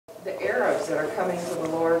Arabs that are coming to the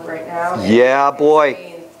Lord right now. Yeah,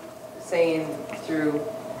 boy. Saying through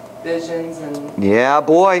visions and... Yeah,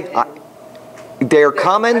 boy. They're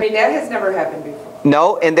coming. I mean, that has never happened before.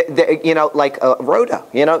 No, and you know, like Rhoda,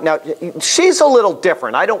 you know, now she's a little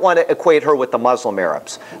different. I don't want to equate her with the Muslim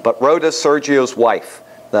Arabs, but Rhoda's Sergio's wife.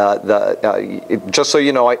 Just so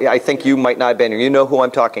you know, I think you might not have been here. You know who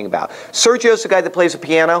I'm talking about. Sergio's the guy that plays the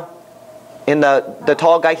piano, and the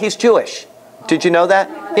tall guy. He's Jewish. Did you know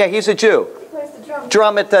that? Yeah, he's a Jew. He plays the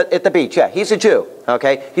drum at the beach. Yeah, he's a Jew.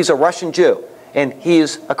 Okay, he's a Russian Jew, and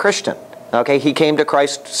he's a Christian. Okay, he came to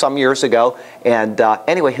Christ some years ago, and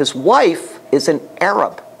anyway, his wife is an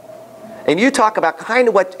Arab. And you talk about kind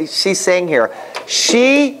of what she's saying here.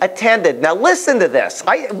 She attended, now listen to this.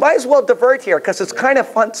 I might as well divert here because it's kind of a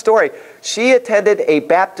fun story. She attended a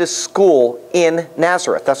Baptist school in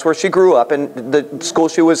Nazareth. That's where she grew up, and the school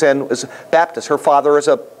she was in was Baptist. Her father is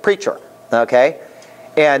a preacher, okay?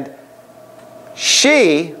 And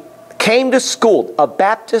she came to school, a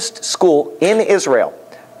Baptist school in Israel.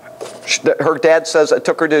 Her dad says,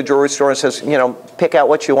 took her to a jewelry store and says, you know, pick out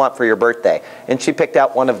what you want for your birthday. And she picked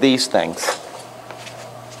out one of these things.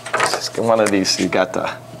 One of these, you got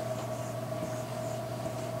the...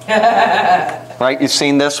 Right, you've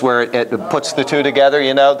seen this where it puts the two together,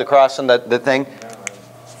 you know, the cross and the thing.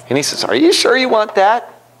 And he says, are you sure you want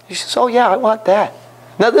that? She says, oh yeah, I want that.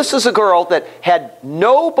 Now this is a girl that had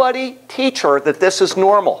nobody teach her that this is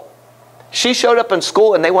normal. She showed up in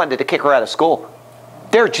school and they wanted to kick her out of school.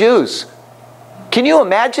 They're Jews. Can you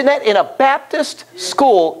imagine that? In a Baptist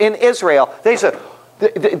school in Israel, they said,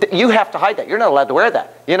 you have to hide that. You're not allowed to wear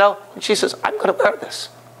that. You know? And she says, I'm going to wear this.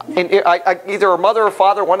 And either her mother or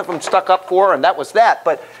father, one of them stuck up for her, and that was that.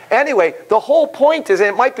 But anyway, the whole point is, and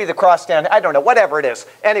it might be the cross down, I don't know, whatever it is.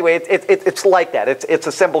 Anyway, it's like that. It's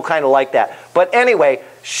a symbol kind of like that. But anyway,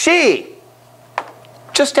 she,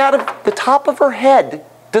 just out of the top of her head,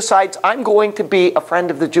 decides, I'm going to be a friend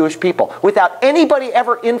of the Jewish people without anybody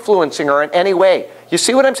ever influencing her in any way. You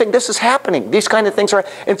see what I'm saying? This is happening. These kind of things are.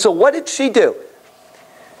 And so what did she do?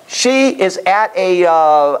 She is at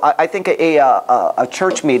I think a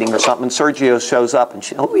church meeting or something, and Sergio shows up,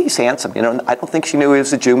 and oh, he's handsome. You know, I don't think she knew he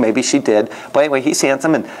was a Jew. Maybe she did. But anyway, he's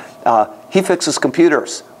handsome, and he fixes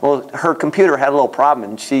computers. Well, her computer had a little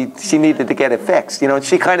problem, and she needed to get it fixed. You know, and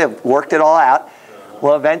she kind of worked it all out.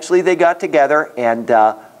 Well, eventually they got together, and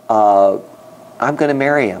I'm going to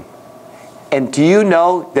marry him. And do you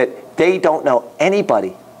know that they don't know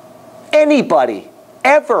anybody,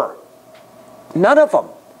 ever, none of them,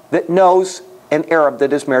 that knows an Arab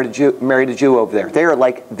that is married a Jew over there. They are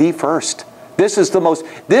like the first.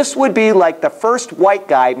 This would be like the first white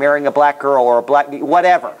guy marrying a black girl or a black,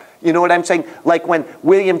 whatever. You know what I'm saying? Like when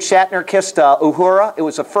William Shatner kissed Uhura, it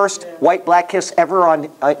was the first white-black kiss ever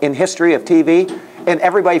in history of TV. And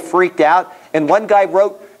everybody freaked out. And one guy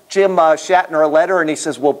wrote Jim Shatner a letter, and he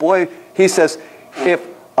says, well, boy, he says, if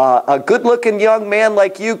a good-looking young man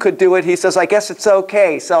like you could do it, he says, I guess it's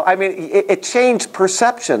okay. So, I mean, it changed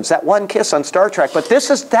perceptions, that one kiss on Star Trek. But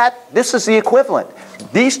this is the equivalent.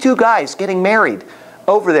 These two guys getting married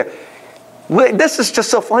over there. This is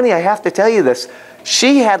just so funny, I have to tell you this.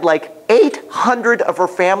 She had like 800 of her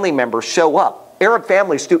family members show up. Arab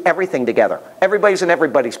families do everything together. Everybody's in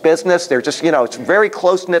everybody's business. They're just, you know, it's a very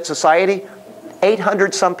close-knit society.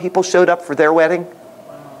 800 some people showed up for their wedding.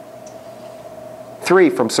 3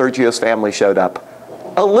 from Sergio's family showed up.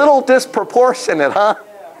 A little disproportionate, huh?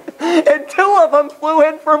 And 2 of them flew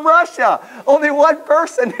in from Russia. Only one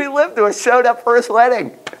person who lived there showed up for his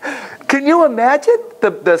wedding. Can you imagine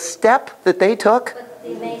the step that they took? But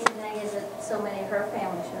the amazing thing is that so many of her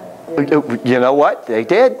family showed up. You know what? They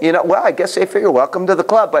did. You know, well, I guess they figure, welcome to the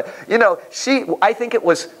club. But, you know, I think it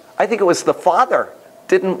was the father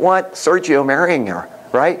didn't want Sergio marrying her,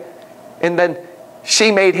 right? And then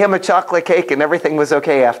she made him a chocolate cake and everything was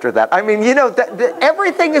okay after that. I mean, you know,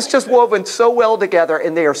 everything is just woven so well together,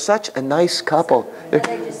 and they are such a nice couple. Are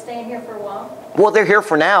they just staying here for a while? Well, they're here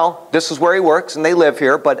for now. This is where he works, and they live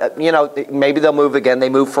here. But, you know, maybe they'll move again. They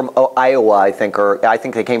moved from Iowa, I think, or I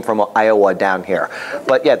think they came from Iowa down here.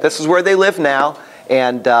 But, yeah, this is where they live now.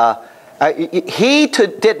 And he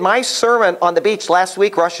did my sermon on the beach last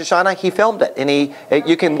week, Rosh Hashanah. He filmed it, and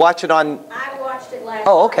you can watch it on... I watched it last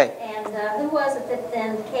Oh, okay. night. And who was it that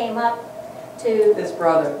then came up to... His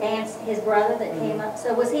brother. His brother that came up.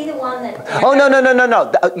 So was he the one that... Oh, no.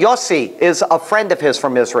 Yossi is a friend of his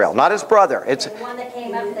from Israel, not his brother. It's the one that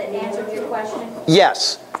came up that answered your question?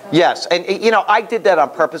 Yes. Yes, and you know, I did that on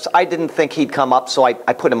purpose. I didn't think he'd come up, so I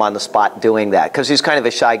put him on the spot doing that, because he's kind of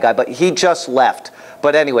a shy guy, but he just left.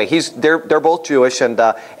 But anyway, they're both Jewish, and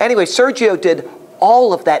anyway, Sergio did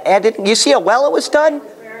all of that editing. You see how well it was done?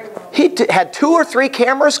 Very well had 2 or 3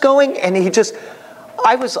 cameras going, and he just,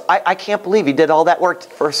 I can't believe he did all that work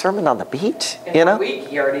for a sermon on the beach, In a week,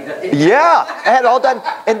 he already did it. Yeah, I had it all done.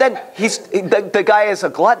 And then the guy is a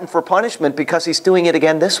glutton for punishment because he's doing it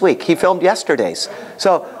again this week. He filmed yesterday's.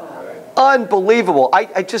 So, unbelievable.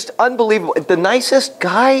 I just, unbelievable. The nicest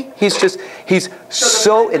guy, he's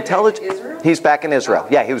so intelligent. Back in Israel? He's back in Israel.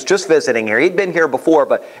 Yeah, he was just visiting here. He'd been here before,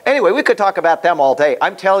 but anyway, we could talk about them all day.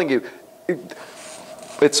 I'm telling you,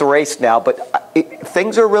 it's a race now, but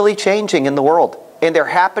things are really changing in the world. And they're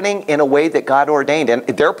happening in a way that God ordained. And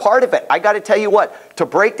they're part of it. I got to tell you what, to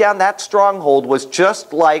break down that stronghold was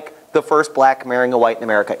just like the first black marrying a white in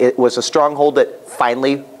America. It was a stronghold that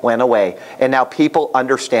finally went away. And now people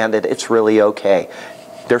understand that it's really okay.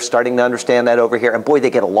 They're starting to understand that over here. And boy,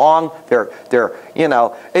 they get along. They're you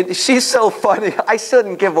know, and she's so funny. I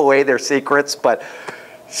shouldn't give away their secrets, but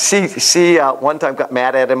she one time got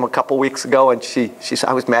mad at him a couple weeks ago, and she said,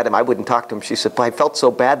 I was mad at him. I wouldn't talk to him. She said, but I felt so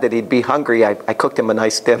bad that he'd be hungry. I cooked him a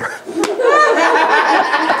nice dinner.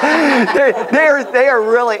 they are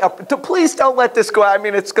really, please don't let this go out. I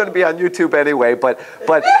mean, it's going to be on YouTube anyway, but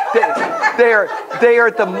they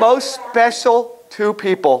are the most special 2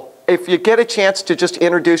 people. If you get a chance to just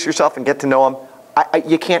introduce yourself and get to know them,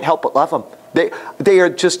 you can't help but love them. They are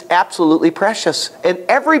just absolutely precious, and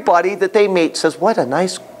everybody that they meet says, "What a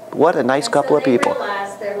nice couple of people." They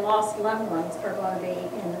realize their lost loved ones are going to be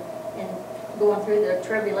in going through the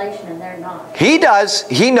tribulation, and they're not. He does.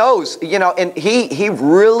 He knows, you know, and he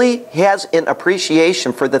really has an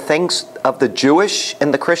appreciation for the things of the Jewish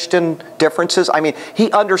and the Christian differences. I mean,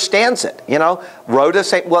 he understands it, you know. Rhoda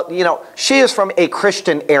saying, well, you know, she is from a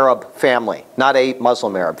Christian Arab family, not a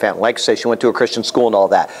Muslim Arab family. Like I say, she went to a Christian school and all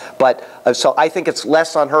that. But so I think it's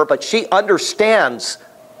less on her, but she understands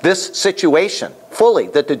this situation fully,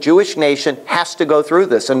 that the Jewish nation has to go through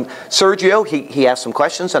this. And Sergio, he asked some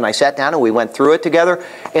questions, and I sat down and we went through it together.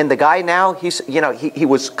 And the guy now, he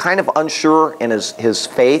was kind of unsure in his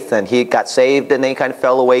faith, and he got saved, and then he kind of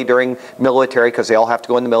fell away during military, because they all have to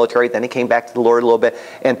go in the military. Then he came back to the Lord a little bit.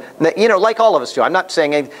 And, you know, like all of us do, I'm not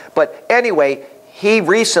saying anything, but anyway, he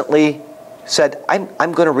recently said,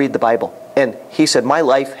 I'm going to read the Bible. And he said, my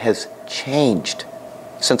life has changed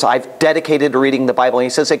since I've dedicated to reading the Bible. And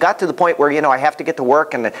he says, it got to the point where, you know, I have to get to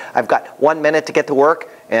work, and I've got 1 minute to get to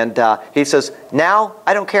work. And he says, now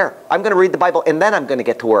I don't care. I'm going to read the Bible, and then I'm going to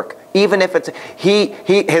get to work. Even if it's,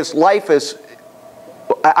 his life is,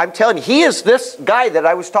 I'm telling you, he is this guy that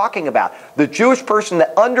I was talking about. The Jewish person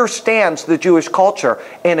that understands the Jewish culture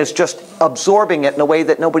and is just absorbing it in a way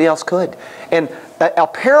that nobody else could. And a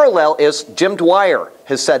parallel is, Jim Dwyer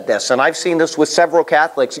has said this, and I've seen this with several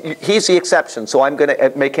Catholics. He's the exception, so I'm going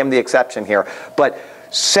to make him the exception here. But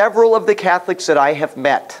several of the Catholics that I have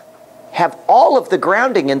met have all of the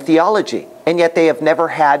grounding in theology, and yet they have never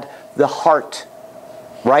had the heart,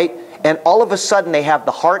 right? And all of a sudden they have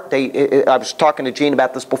the heart. I was talking to Gene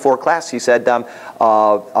about this before class. He said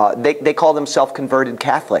they call themselves converted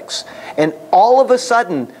Catholics. And all of a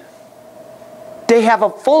sudden they have a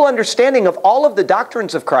full understanding of all of the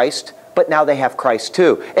doctrines of Christ, but now they have Christ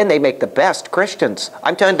too. And they make the best Christians.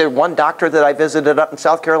 I'm telling you, one doctor that I visited up in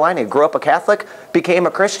South Carolina, he grew up a Catholic, became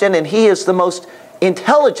a Christian, and he is the most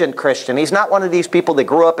intelligent Christian. He's not one of these people that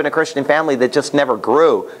grew up in a Christian family that just never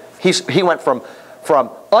grew. He went from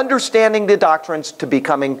understanding the doctrines to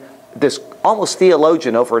becoming this almost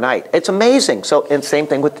theologian overnight. It's amazing. So, and same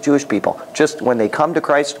thing with the Jewish people. Just when they come to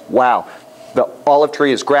Christ, wow, the olive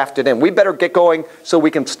tree is grafted in. We better get going so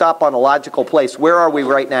we can stop on a logical place. Where are we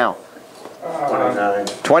right now? 29.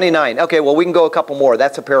 29. Okay, well, we can go a couple more.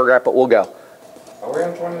 That's a paragraph, but we'll go. Are we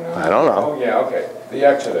on 29? I don't know. Oh, yeah, okay. The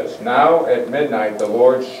Exodus. Now at midnight the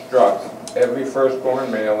Lord struck every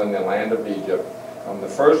firstborn male in the land of Egypt, from the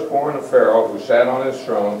firstborn of Pharaoh who sat on his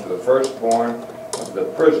throne to the firstborn of the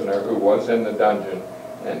prisoner who was in the dungeon,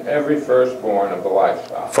 and every firstborn of the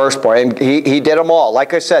livestock. Firstborn. And he did them all.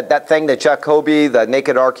 Like I said, that thing that Jacoby, the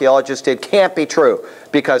naked archaeologist, did can't be true,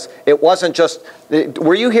 because it wasn't just...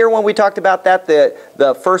 Were you here when we talked about that,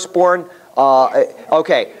 the firstborn?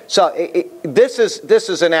 Okay, so this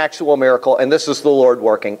is an actual miracle, and this is the Lord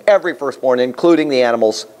working. Every firstborn, including the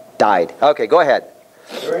animals, died. Okay, go ahead.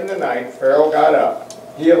 During the night, Pharaoh got up,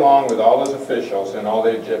 he along with all his officials and all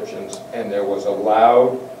the Egyptians, and there was a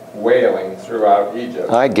loud wailing throughout Egypt.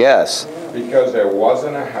 I guess. Because there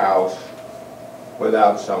wasn't a house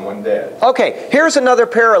without someone dead. Okay, here's another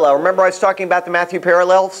parallel. Remember I was talking about the Matthew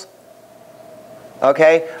parallels?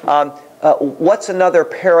 Okay, what's another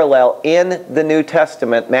parallel in the New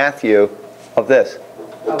Testament, Matthew, of this?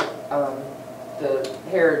 The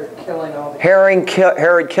Herod killing all the...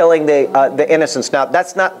 Herod killing the innocents. Now,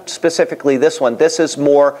 that's not specifically this one. This is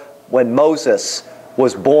more when Moses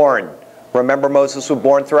was born. Remember Moses was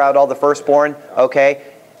born throughout all the firstborn? Okay.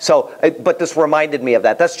 So, but this reminded me of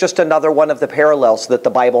that. That's just another one of the parallels that the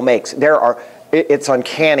Bible makes. It's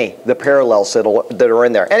uncanny, the parallels that are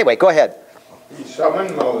in there. Anyway, go ahead. He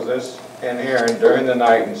summoned Moses and Aaron during the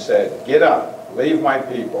night and said, "Get up, leave my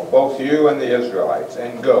people, both you and the Israelites,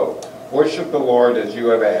 and go. Worship the Lord as you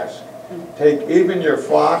have asked. Take even your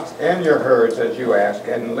flocks and your herds as you ask,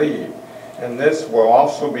 and leave. And this will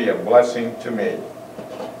also be a blessing to me."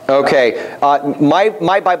 Okay,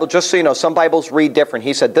 my Bible, just so you know, some Bibles read different.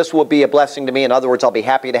 He said, "This will be a blessing to me." In other words, I'll be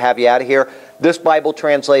happy to have you out of here. This Bible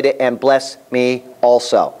translated, "and bless me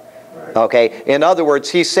also." Right. Okay, in other words,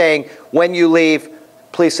 he's saying, when you leave,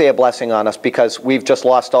 please say a blessing on us because we've just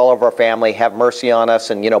lost all of our family. Have mercy on us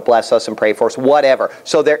and, bless us and pray for us, whatever.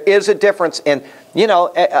 So there is a difference in,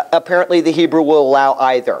 apparently the Hebrew will allow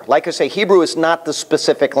either. Like I say, Hebrew is not the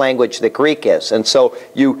specific language that Greek is. And so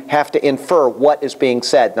you have to infer what is being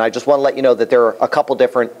said. And I just want to let you know that there are a couple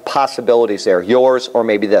different possibilities there. Yours or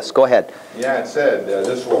maybe this. Go ahead. Yeah, it said,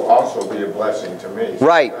 this will also be a blessing to me.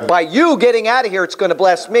 Right. By you getting out of here, it's going to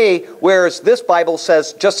bless me. Whereas this Bible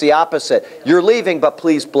says just the opposite. You're leaving, but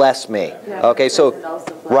please bless me. Okay, so,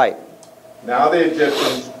 right. Now the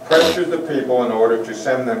Egyptians pressured the people in order to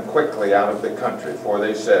send them quickly out of the country, for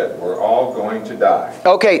they said, "We're all going to die."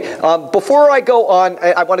 Okay, before I go on,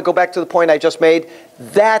 I want to go back to the point I just made.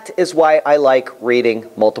 That is why I like reading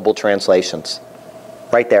multiple translations.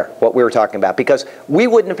 Right there, what we were talking about. Because we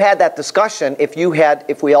wouldn't have had that discussion if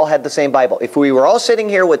we all had the same Bible. If we were all sitting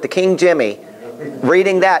here with the King Jimmy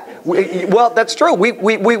reading that, well, that's true. We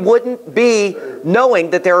wouldn't be knowing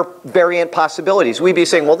that there are variant possibilities. We'd be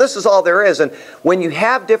saying, well, this is all there is. And when you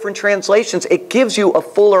have different translations, it gives you a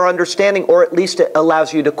fuller understanding, or at least it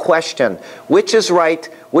allows you to question which is right,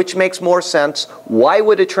 which makes more sense, why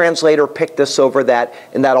would a translator pick this over that,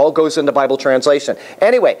 and that all goes into Bible translation.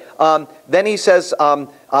 Anyway, then he says,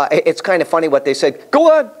 it's kind of funny what they said,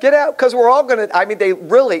 "Go on, get out, because we're all going to," they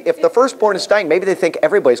really, if the firstborn is dying, maybe they think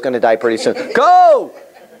everybody's going to die pretty soon. Go!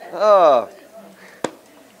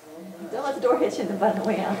 Don't let the door hit you in the butt on the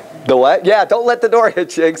way out. The what? Yeah, don't let the door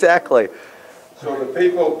hit you, exactly. So the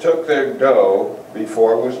people took their dough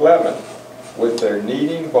before it was leavened, with their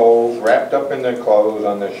kneading bowls wrapped up in their clothes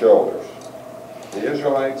on their shoulders. The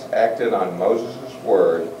Israelites acted on Moses'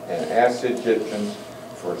 word and asked the Egyptians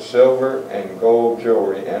for silver and gold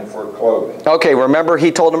jewelry and for clothing. Okay, remember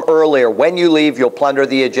he told them earlier, when you leave, you'll plunder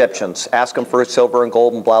the Egyptians. Ask them for silver and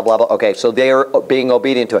gold and blah, blah, blah. Okay, so they are being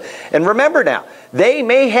obedient to it. And remember now, they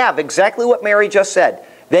may have exactly what Mary just said.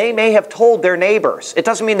 They may have told their neighbors. It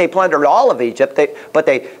doesn't mean they plundered all of Egypt, but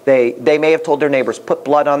they may have told their neighbors, put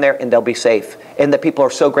blood on there and they'll be safe. And the people are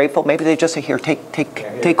so grateful. Maybe they just say, here,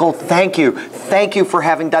 take gold. Thank you. Thank you for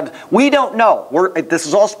having done this. We don't know. This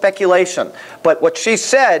is all speculation. But what she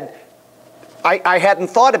said, I hadn't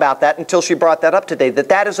thought about that until she brought that up today,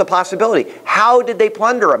 that is a possibility. How did they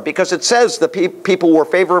plunder them? Because it says the people were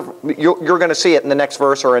you're going to see it in the next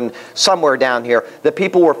verse or in somewhere down here. The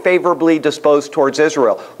people were favorably disposed towards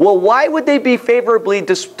Israel. Well, why would they be favorably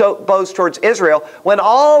disposed towards Israel when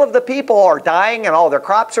all of the people are dying and all their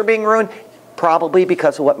crops are being ruined? Probably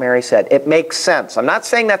because of what Mary said. It makes sense. I'm not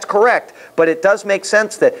saying that's correct, but it does make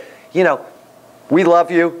sense that, we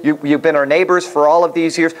love you. You've been our neighbors for all of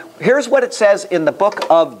these years. Here's what it says in the book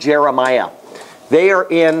of Jeremiah. They are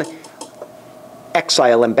in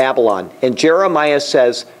exile in Babylon. And Jeremiah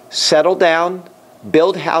says, settle down,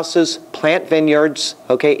 build houses, plant vineyards.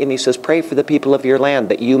 Okay, and he says, pray for the people of your land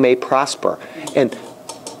that you may prosper. And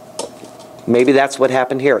maybe that's what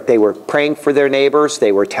happened here. They were praying for their neighbors.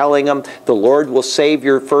 They were telling them, the Lord will save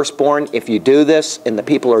your firstborn if you do this. And the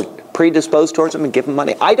people are predisposed towards them and give them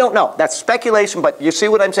money. I don't know. That's speculation, but you see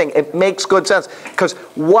what I'm saying? It makes good sense. Because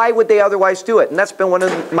why would they otherwise do it? And that's been one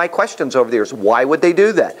of my questions over the years. Why would they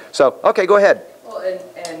do that? So, okay, go ahead. Well,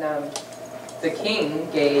 and the king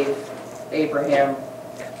gave Abraham...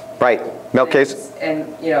 Right. Melchizedek.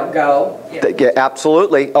 And, go. Yeah,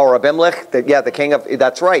 absolutely. Or Abimelech, the king of...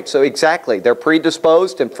 That's right. So exactly. They're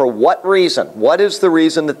predisposed. And for what reason? What is the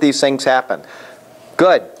reason that these things happen?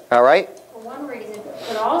 Good. All right? One reason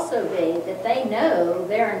could also be that they know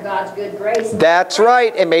they're in God's good grace. That's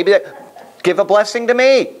right. And maybe give a blessing to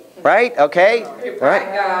me. Right? Okay? All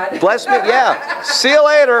right. God. Bless me. Yeah. See you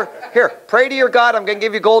later. Here, pray to your God. I'm going to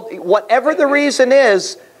give you gold. Whatever the reason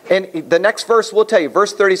is... And the next verse will tell you,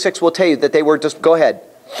 verse 36 will tell you that they were just, go ahead.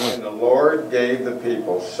 And the Lord gave the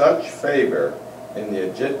people such favor in the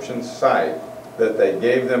Egyptians' sight that they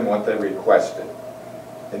gave them what they requested.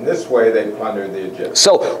 In this way they plundered the Egyptians.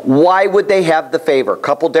 So why would they have the favor? A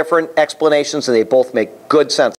couple different explanations and they both make good sense.